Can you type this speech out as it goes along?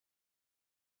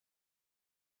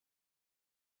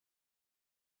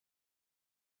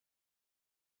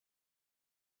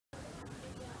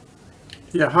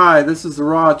Yeah, hi, this is the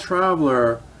Raw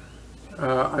Traveler.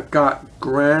 I've got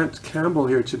Grant Campbell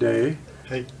here today,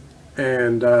 Hey.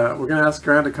 and we're going to ask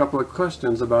Grant a couple of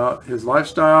questions about his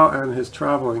lifestyle and his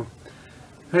traveling.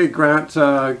 Hey, Grant,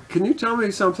 can you tell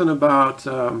me something about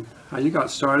how you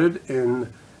got started in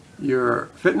your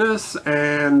fitness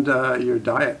and your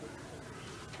diet?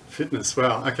 Fitness,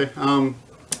 wow, okay. I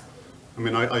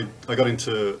got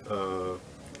into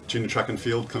junior track and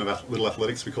field, kind of little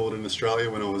athletics, we call it in Australia,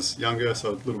 when I was younger, so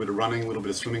a little bit of running, a little bit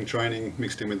of swimming training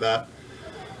mixed in with that.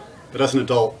 But as an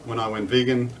adult, when I went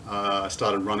vegan, I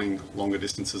started running longer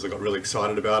distances. I got really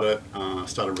excited about it,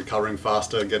 started recovering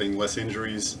faster, getting less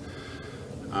injuries,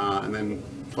 and then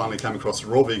finally came across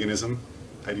raw veganism,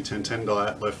 80-10-10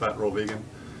 diet, low-fat raw vegan,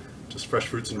 just fresh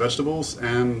fruits and vegetables,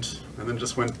 and then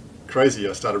just went crazy.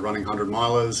 I started running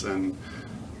 100-milers and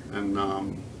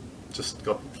just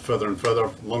got further and further.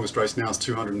 Longest race now is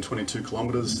 222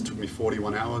 kilometers. It took me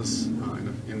 41 hours.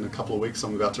 In a couple of weeks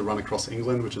I'm about to run across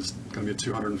England, which is going to be a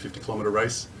 250 kilometer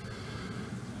race.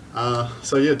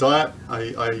 So yeah, diet.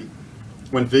 I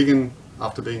went vegan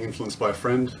after being influenced by a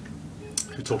friend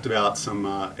who talked about some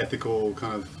ethical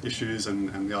kind of issues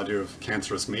and the idea of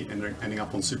cancerous meat ending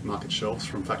up on supermarket shelves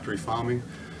from factory farming,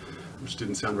 which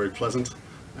didn't sound very pleasant.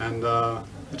 And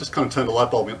it just kind of turned a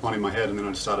light bulb on in my head, and then I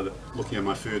just started looking at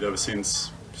my food ever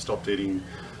since. Stopped eating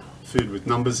food with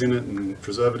numbers in it and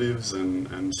preservatives,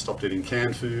 and stopped eating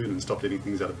canned food, and stopped eating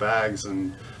things out of bags,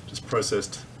 and just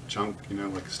processed junk,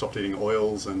 like stopped eating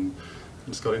oils, and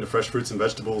just got into fresh fruits and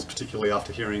vegetables, particularly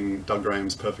after hearing Doug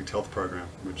Graham's Perfect Health program,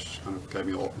 which kind of gave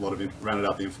me a lot of, rounded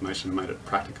out the information and made it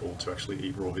practical to actually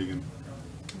eat raw vegan.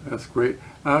 That's great.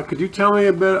 Could you tell me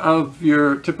a bit of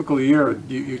your typical year?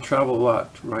 You travel a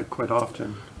lot, right? Quite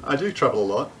often. I do travel a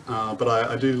lot, but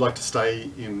I do like to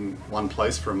stay in one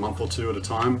place for a month or two at a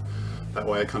time. That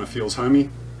way it kind of feels homey.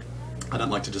 I don't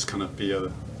like to just kind of be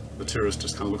the tourist,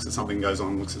 just kind of looks at something, goes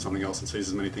on, looks at something else and sees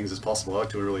as many things as possible. I like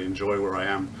to really enjoy where I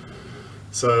am.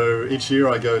 So each year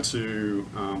I go to,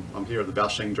 I'm here at the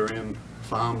Baosheng Durian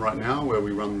Farm right now, where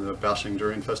we run the Baosheng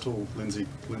Durian Festival, Lindsay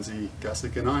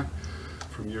Gassick and I,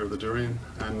 from Year of the Durian.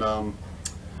 And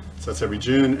so it's every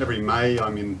June. Every May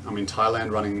I'm in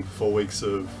Thailand running 4 weeks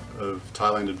of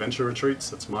Thailand adventure retreats.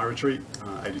 That's my retreat,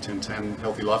 80-10-10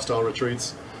 healthy lifestyle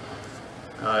retreats.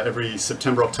 Every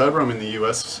September, October I'm in the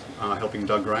US helping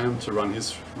Doug Graham to run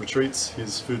his retreats,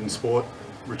 his food and sport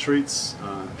retreats,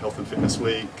 health and fitness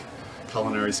week,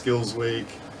 culinary skills week,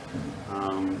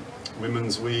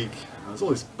 women's week.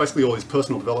 There's basically all these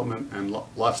personal development and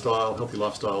healthy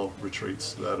lifestyle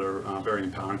retreats that are very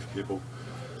empowering for people.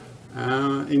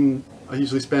 I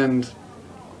usually spend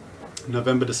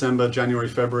November, December, January,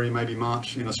 February, maybe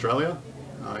March in Australia,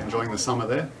 enjoying the summer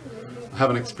there. I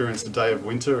haven't experienced a day of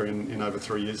winter in over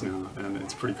 3 years now, and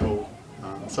it's pretty cool.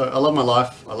 So I love my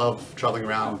life. I love traveling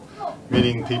around,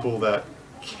 meeting people that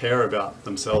care about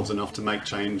themselves enough to make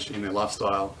change in their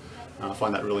lifestyle. I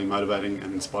find that really motivating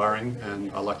and inspiring,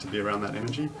 and I like to be around that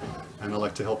energy, and I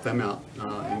like to help them out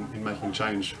in making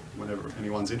change whenever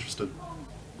anyone's interested.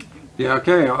 Yeah,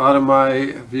 okay. A lot of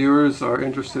my viewers are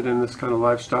interested in this kind of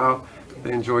lifestyle.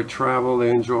 They enjoy travel,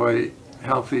 they enjoy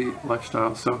healthy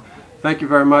lifestyle. So thank you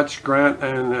very much, Grant,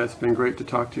 and it's been great to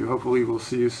talk to you. Hopefully we'll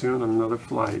see you soon on another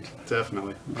flight.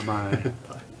 Definitely. Bye-bye.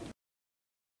 Bye.